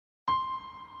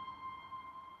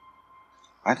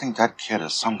I think that kid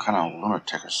is some kind of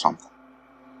lunatic or something.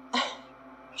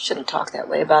 Shouldn't talk that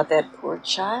way about that poor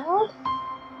child.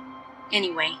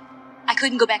 Anyway, I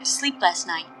couldn't go back to sleep last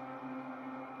night.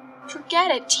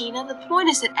 Forget it, Tina. The point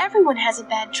is that everyone has a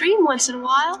bad dream once in a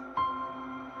while.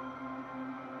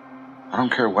 I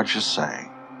don't care what you say.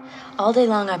 All day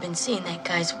long I've been seeing that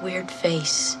guy's weird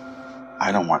face.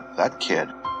 I don't want that kid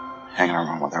hanging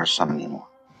around with our son anymore.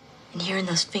 And hearing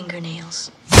those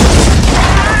fingernails.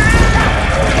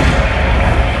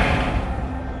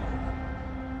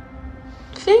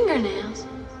 Fingernails?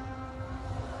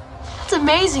 That's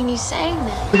amazing you saying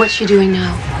that. What's she doing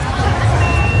now?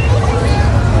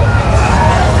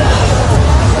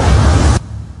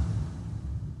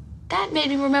 That made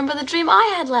me remember the dream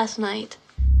I had last night.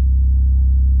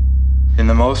 In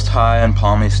the most high and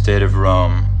palmy state of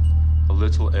Rome, a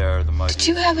little air the mighty... Did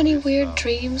you have any weird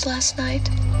dreams last night?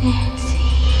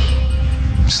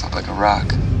 You slept like a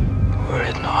rock. Were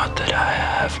it not that I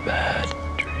have bad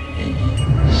dreams.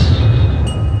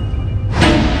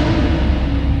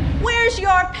 Where's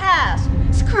your past?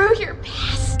 Screw your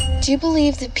past. Do you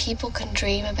believe that people can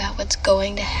dream about what's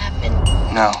going to happen?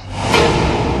 No.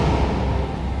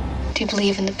 Do you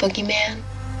believe in the boogeyman?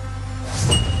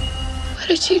 What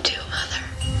did you do, Mother?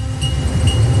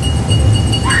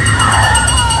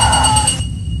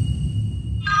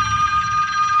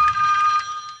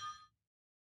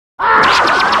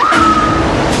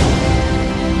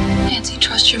 Nancy,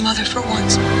 trust your mother for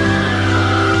once.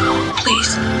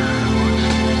 Please.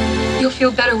 You'll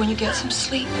feel better when you get some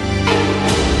sleep.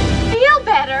 Feel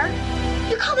better?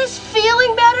 You call this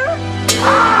feeling better?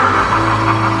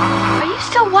 Are you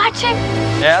still watching?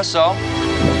 Yeah, so?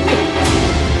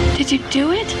 Did you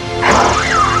do it?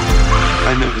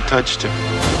 I never touched her.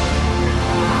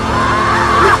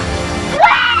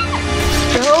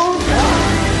 Don't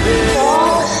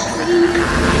fall asleep.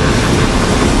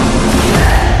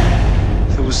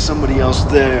 There was somebody else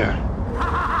there.